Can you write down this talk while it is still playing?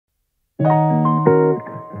I'm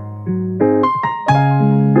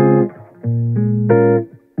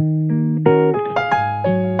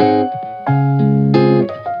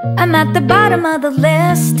at the bottom of the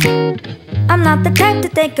list. I'm not the type to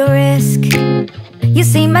take a risk. You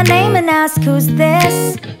see my name and ask who's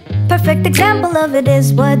this. Perfect example of it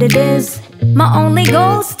is what it is. My only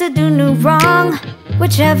goal's to do no wrong.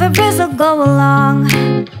 Whichever is will go along.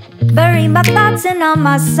 Bury my thoughts in all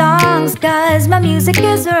my songs, 'cause my music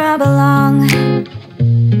is where I belong.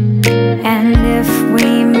 And if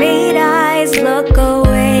we meet eyes, look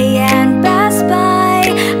away and pass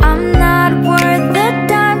by. I'm not worth the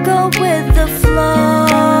time, go with the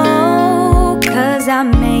flow. 'Cause I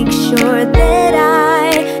make sure that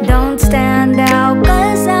I don't stand out,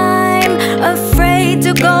 'cause I'm afraid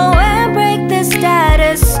to go and break the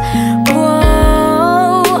status quo.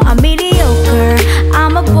 I'm mediocre,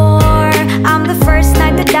 I'm a bore. I'm the first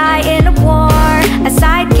night to die in a war. A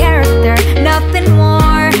side character, nothing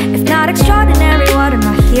more. If not extraordinary, what am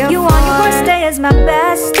I here for? You on your worst day is my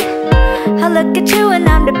best. I look at you and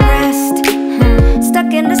I'm depressed.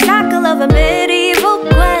 Stuck in the cycle of a medieval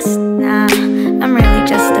quest. Nah, I'm really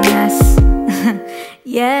just a mess.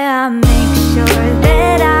 Yeah, I make sure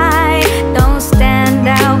that I don't stand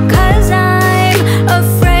out, 'cause I'm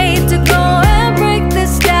afraid to go and break the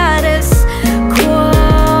status quo.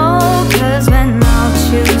 'Cause when I'll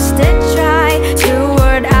choose to try to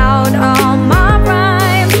word out all my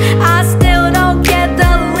rhymes, I still don't get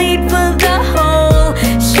the lead for the whole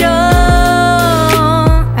show.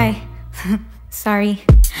 Ay, sorry.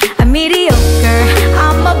 I'm mediocre,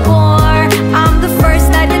 I'm a bore. I'm the first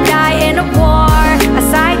night to die in a war. A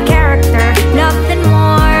side character, nothing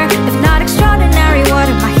more. If not extraordinary, what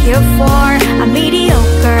am I here for? I'm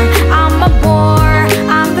mediocre, I'm a bore.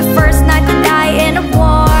 I'm the first night to die in a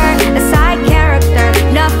war. A side character,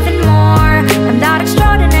 nothing more. I'm not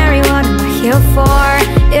extraordinary, what am I here for?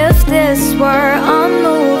 If this were a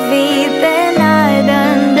movie, then I'd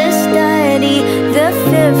understudy the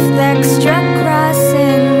fifth extra cross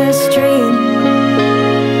in the street.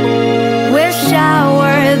 Wish I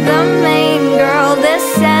were the main girl, the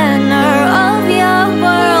center of your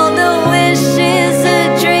world. A wish is a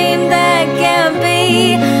dream that can't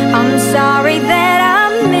be. I'm sorry that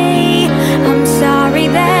I'm me. I'm sorry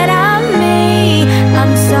that I'm me.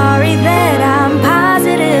 I'm sorry that I'm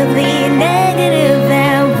positively negative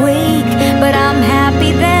and weak. But I'm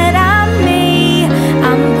happy that I'm me.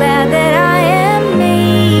 I'm glad that I am me.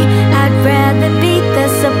 I'd rather beat the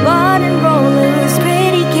subordinate role who's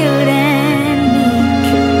pretty cute and meek.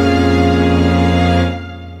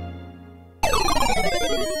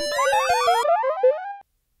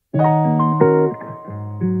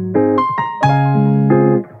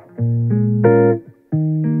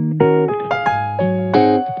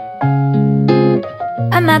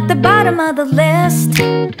 I'm at the bottom of the list.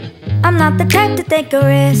 I'm not the type to take a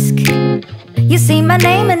risk. You see my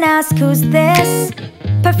name and ask who's this.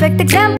 Perfect example.